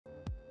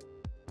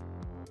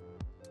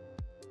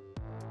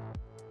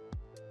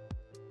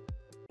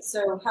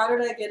So how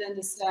did I get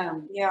into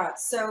STEM? Yeah,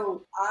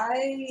 so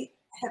I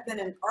have been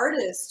an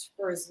artist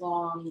for as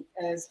long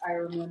as I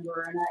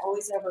remember, and I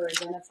always ever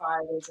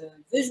identified as a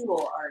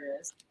visual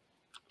artist.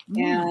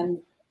 And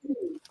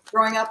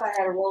growing up, I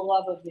had a real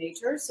love of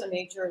nature, so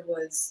nature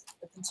was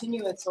a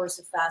continuous source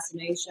of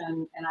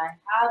fascination, and I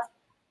have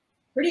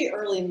pretty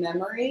early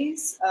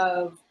memories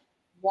of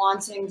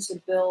wanting to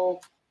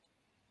build,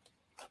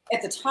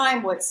 at the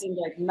time, what seemed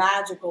like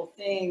magical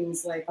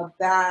things, like a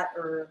bat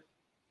or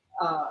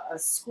a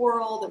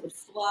squirrel that would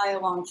fly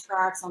along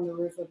tracks on the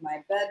roof of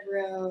my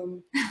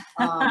bedroom.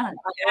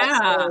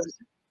 Yeah.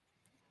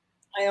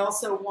 I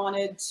also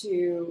wanted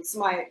to. So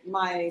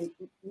my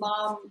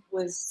mom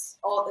was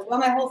well,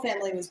 my whole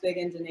family was big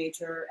into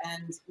nature,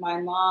 and my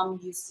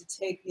mom used to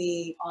take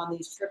me on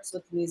these trips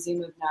with the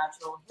Museum of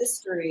Natural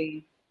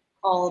History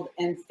called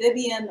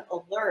Amphibian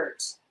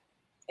Alert,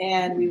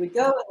 and we would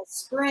go in the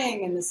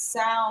spring, and the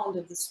sound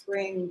of the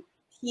spring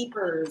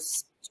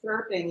peepers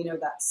chirping,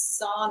 that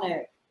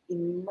sonic,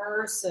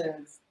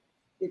 immersive,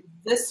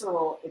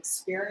 visceral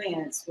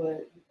experience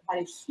had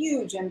a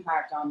huge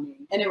impact on me.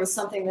 And it was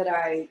something that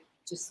I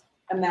just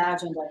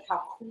imagined, like,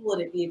 how cool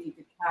would it be if you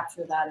could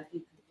capture that, if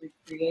you could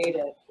recreate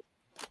it.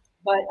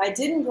 But I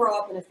didn't grow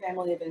up in a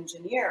family of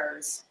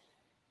engineers,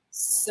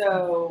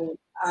 so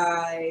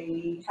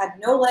I had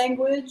no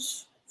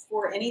language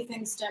for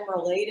anything STEM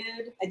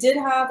related. I did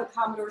have a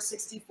Commodore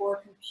 64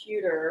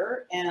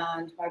 computer,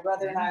 and my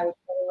brother and I would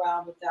play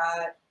around with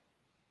that.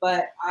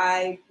 But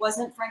I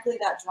wasn't, frankly,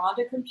 that drawn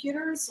to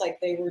computers.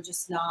 Like, they were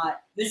just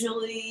not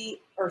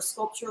visually or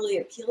sculpturally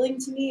appealing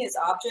to me as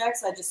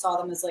objects. I just saw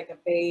them as like a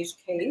beige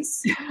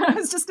case. I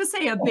was just to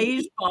say a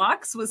beige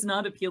box was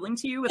not appealing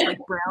to you with like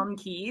brown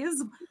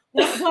keys.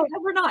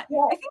 Whatever not. Yeah.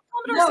 I think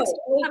Commodore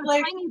 64 had a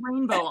like, tiny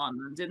rainbow on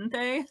them, didn't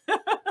they?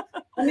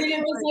 I mean,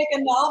 it was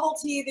like a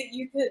novelty that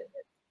you could,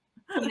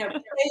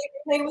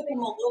 play with them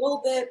a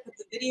little bit, but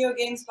the video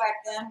games back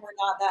then were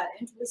not that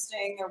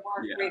interesting. There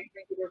weren't great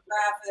computer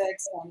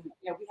graphics, and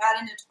we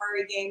had an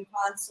Atari game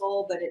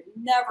console, but it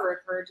never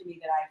occurred to me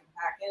that I could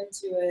hack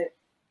into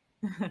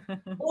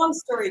it. Long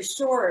story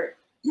short,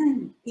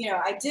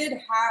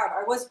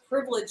 I was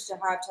privileged to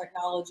have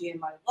technology in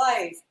my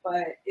life,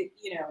 but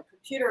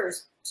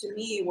computers to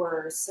me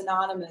were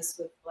synonymous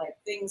with like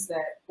things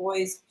that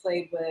boys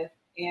played with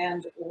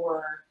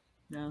or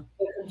the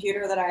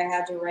computer that I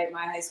had to write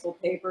my high school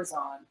papers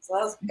on. So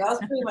that was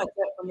pretty much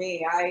it for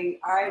me.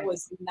 I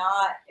was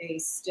not a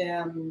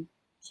STEM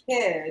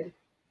kid,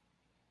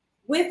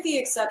 with the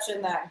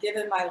exception that,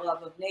 given my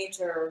love of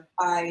nature,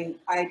 I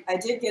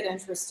did get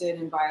interested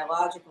in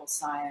biological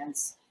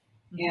science.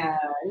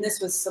 And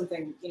this was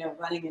something,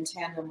 running in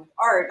tandem with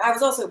art. I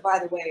was also, by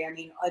the way,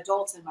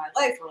 adults in my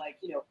life were like,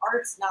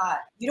 art's not,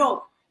 you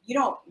don't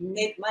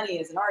make money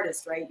as an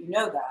artist, right? You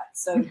know that.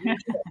 So you need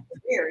a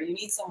career, you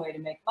need some way to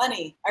make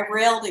money. I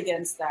railed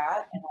against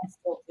that, and I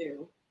still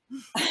do.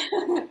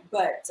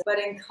 but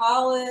in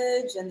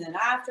college, and then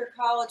after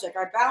college, like,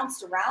 I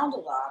bounced around a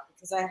lot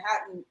because I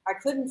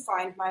couldn't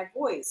find my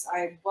voice.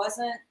 I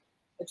wasn't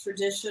a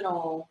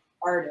traditional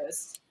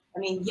artist.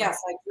 Yes,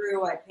 I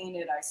drew, I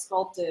painted, I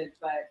sculpted,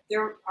 but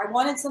I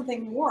wanted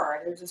something more.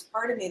 There was this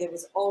part of me that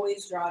was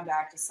always drawn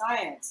back to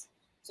science.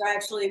 So I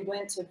actually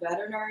went to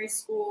veterinary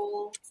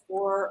school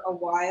for a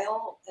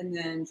while, and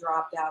then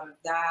dropped out of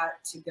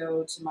that to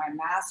go to my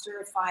Master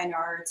of Fine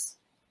Arts,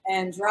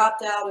 and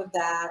dropped out of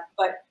that.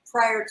 But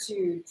prior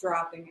to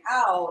dropping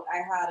out, I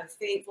had a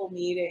fateful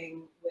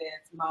meeting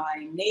with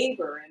my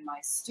neighbor in my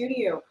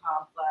studio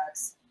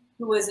complex,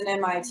 who was an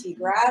MIT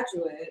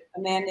graduate,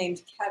 a man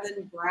named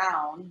Kevin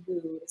Brown,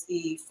 who is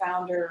the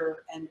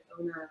founder and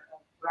owner of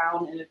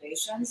Brown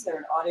Innovations. They're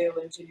an audio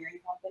engineering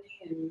company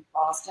in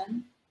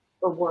Boston,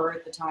 or were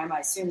at the time. I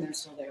assume they're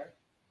still there.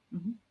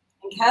 And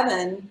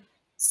Kevin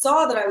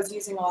saw that I was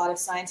using a lot of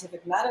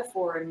scientific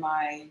metaphor in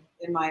my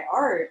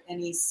art,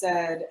 and he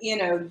said,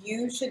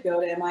 you should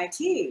go to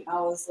MIT.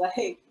 I was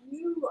like,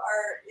 you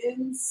are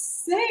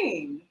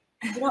insane.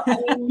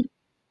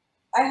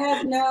 I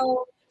had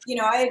no,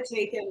 I had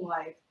taken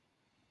like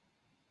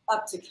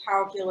up to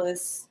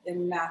calculus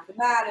in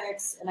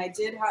mathematics, and I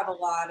did have a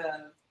lot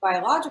of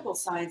biological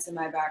science in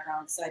my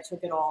background because I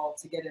took it all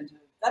to get into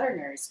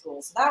veterinary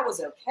school. So that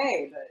was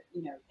okay, but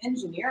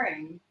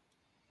engineering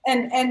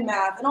and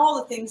math and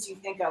all the things you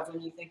think of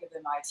when you think of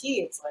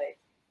MIT, it's like,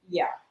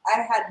 yeah,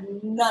 I had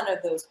none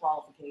of those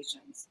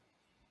qualifications.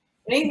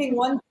 But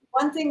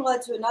one thing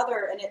led to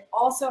another, and it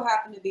also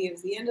happened to be, it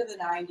was the end of the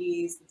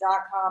 90s, the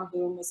dot-com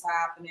boom was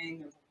happening,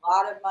 there was a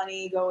lot of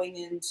money going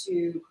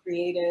into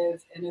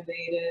creative,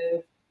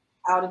 innovative,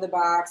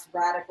 out-of-the-box,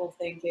 radical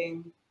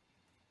thinking.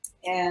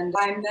 And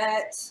I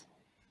met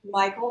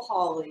Michael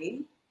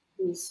Hawley,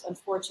 who's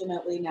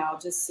unfortunately now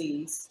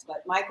deceased,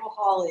 but Michael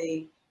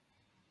Hawley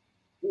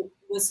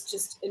was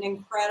just an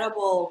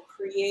incredible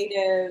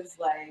creative,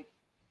 like,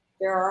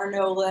 there are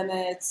no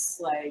limits,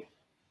 like,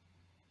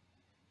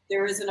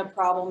 there isn't a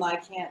problem I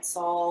can't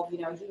solve.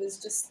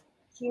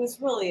 He he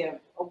was really a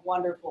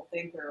wonderful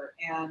thinker.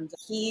 And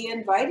he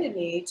invited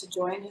me to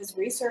join his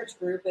research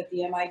group at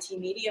the MIT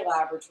Media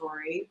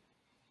Laboratory.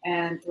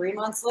 And 3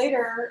 months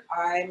later,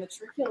 I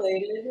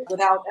matriculated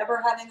without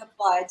ever having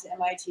applied to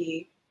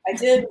MIT. I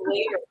did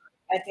later.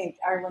 I think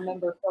I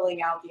remember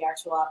filling out the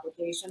actual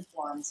application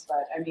forms,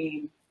 but I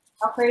mean,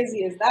 how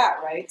crazy is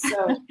that, right?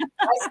 So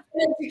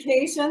my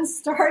education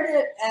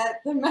started at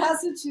the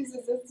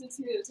Massachusetts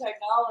Institute of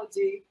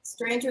Technology.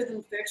 Stranger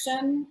than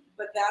fiction,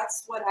 but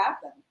that's what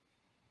happened.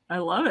 I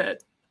love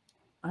it.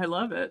 I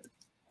love it.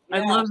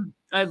 Yeah.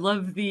 I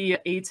love the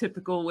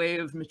atypical way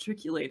of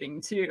matriculating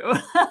too.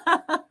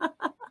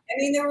 I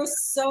mean, there were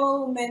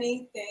so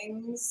many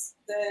things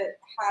that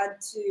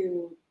had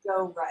to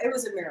go right. It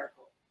was a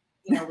miracle,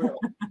 you know, really.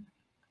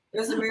 It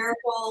was a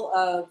miracle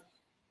of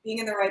being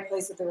in the right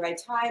place at the right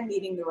time,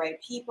 meeting the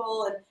right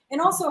people, and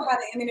also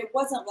having, I mean, it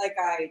wasn't like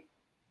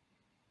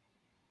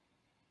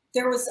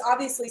there was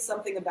obviously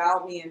something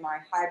about me and my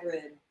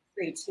hybrid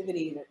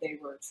creativity that they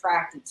were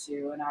attracted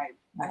to. And I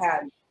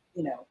had,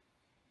 you know,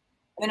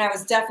 I mean, I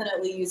was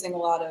definitely using a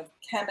lot of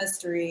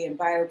chemistry and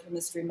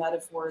biochemistry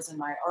metaphors in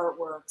my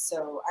artwork.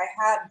 So I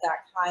had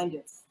that kind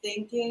of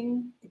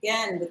thinking.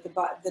 Again, with the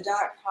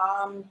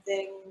 .com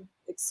thing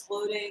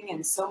exploding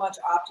and so much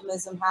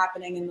optimism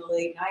happening in the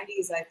late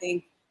 90s, I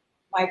think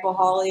Michael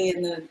Hawley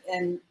and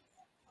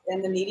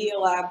the Media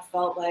Lab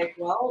felt like,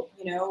 well,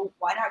 you know,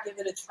 why not give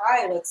it a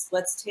try?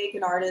 Let's take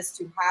an artist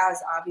who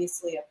has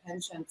obviously a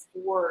penchant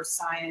for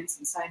science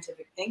and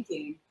scientific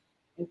thinking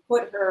and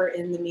put her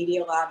in the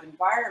Media Lab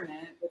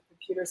environment with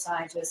computer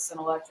scientists and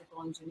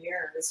electrical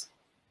engineers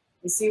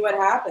and see what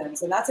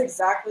happens. And that's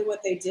exactly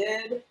what they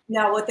did.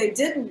 Now, what they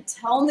didn't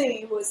tell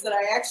me was that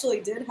I actually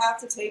did have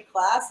to take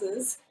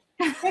classes.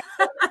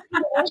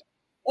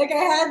 Like I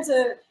had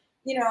to,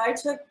 you know, I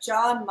took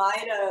John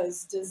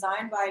Maida's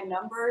Design by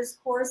Numbers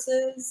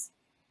courses,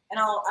 and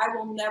I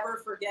will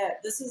never forget.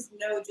 This is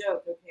no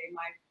joke, okay?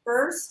 My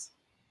first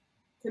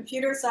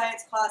computer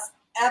science class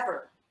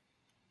ever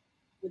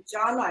with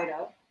John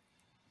Maida,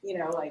 you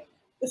know, like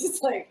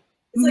it's like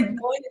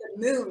going to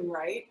the moon,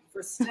 right?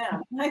 For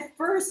STEM. My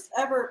first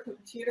ever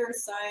computer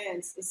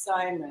science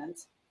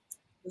assignment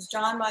was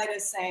John Maida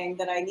saying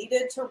that I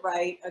needed to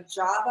write a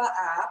Java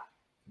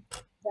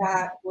app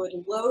that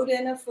would load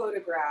in a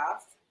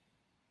photograph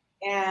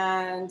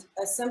and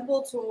a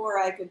simple tool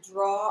where I could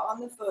draw on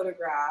the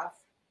photograph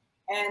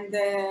and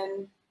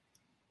then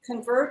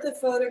convert the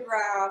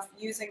photograph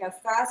using a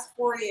fast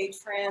Fourier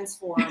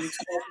transform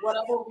to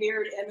whatever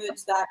weird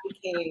image that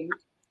became,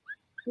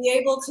 be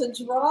able to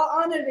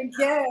draw on it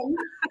again,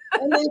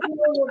 and then do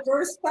a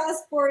reverse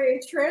fast Fourier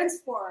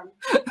transform.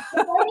 So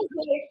I was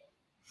like,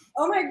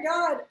 oh my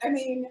God, I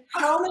mean,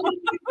 how many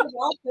people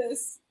about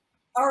this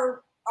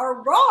are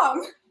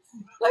wrong?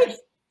 Like,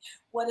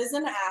 what is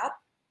an app?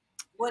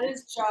 What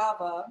is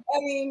Java? I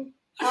mean,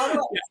 how do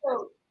I,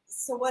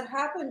 so what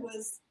happened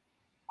was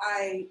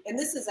and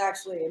this is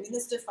actually, I mean,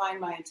 this defined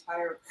my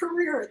entire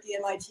career at the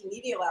MIT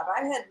Media Lab.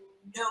 I had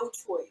no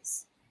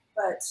choice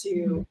but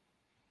to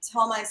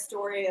tell my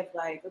story of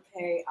like,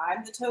 okay,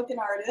 I'm the token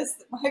artist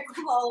that Michael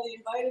Hawley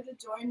invited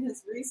to join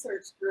his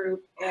research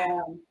group,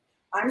 and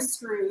I'm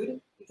screwed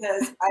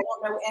because I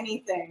don't know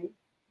anything.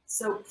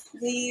 So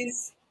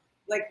please,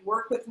 like,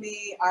 work with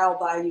me. I'll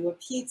buy you a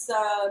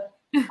pizza.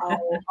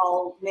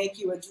 I'll make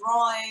you a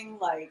drawing.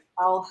 Like,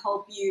 I'll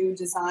help you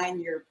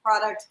design your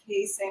product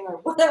casing or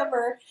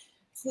whatever.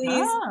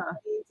 Please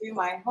do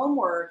my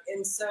homework.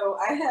 And so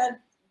I had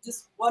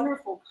just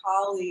wonderful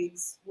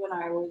colleagues when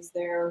I was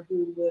there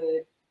who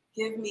would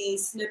give me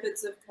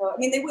snippets of code. I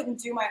mean, they wouldn't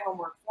do my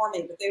homework for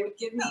me, but they would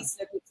give me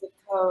snippets of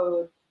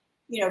code,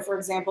 you know, for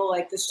example,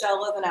 like the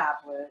shell of an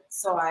applet.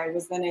 So I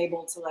was then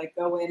able to like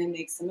go in and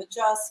make some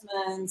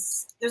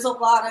adjustments. There's a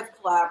lot of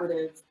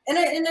collaborative, and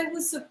it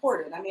was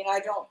supported. I mean,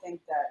 I don't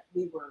think that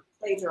we were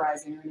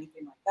plagiarizing or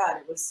anything like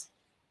that. It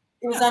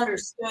was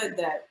understood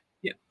that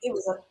it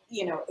was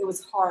it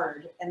was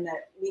hard and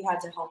that we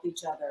had to help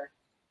each other.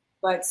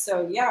 But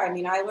so, yeah, I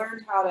mean, I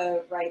learned how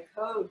to write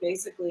code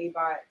basically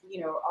by,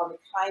 you know, on the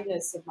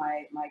kindness of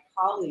my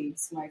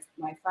colleagues,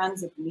 my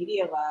friends at the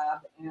Media Lab.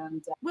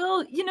 And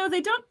well, you know,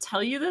 they don't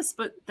tell you this,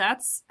 but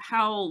that's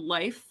how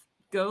life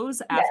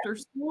goes after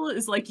school,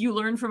 is like you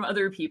learn from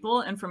other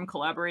people and from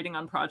collaborating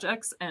on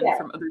projects and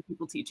from other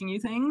people teaching you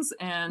things.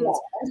 And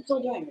I'm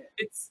still doing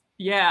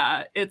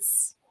it.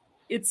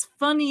 It's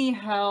funny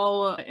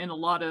how in a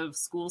lot of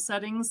school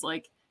settings,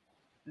 like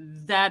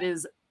that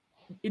is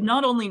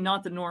not only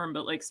not the norm,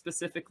 but like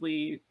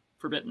specifically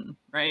forbidden,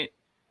 right?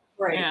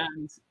 Right.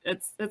 And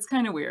it's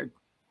kind of weird.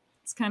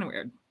 It's kind of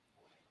weird.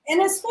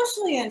 And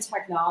especially in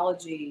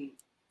technology,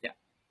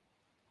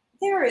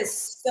 there is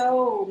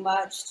so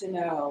much to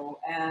know.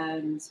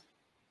 And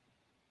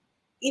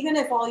even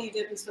if all you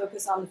did was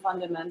focus on the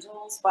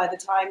fundamentals, by the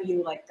time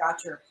you like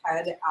got your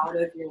head out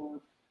of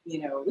your,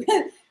 you know,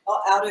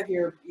 out of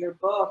your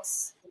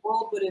books, the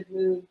world would have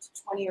moved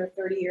 20 or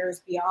 30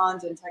 years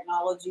beyond, and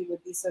technology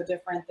would be so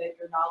different that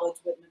your knowledge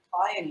wouldn't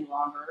apply any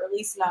longer, or at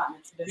least not in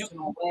a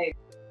traditional way.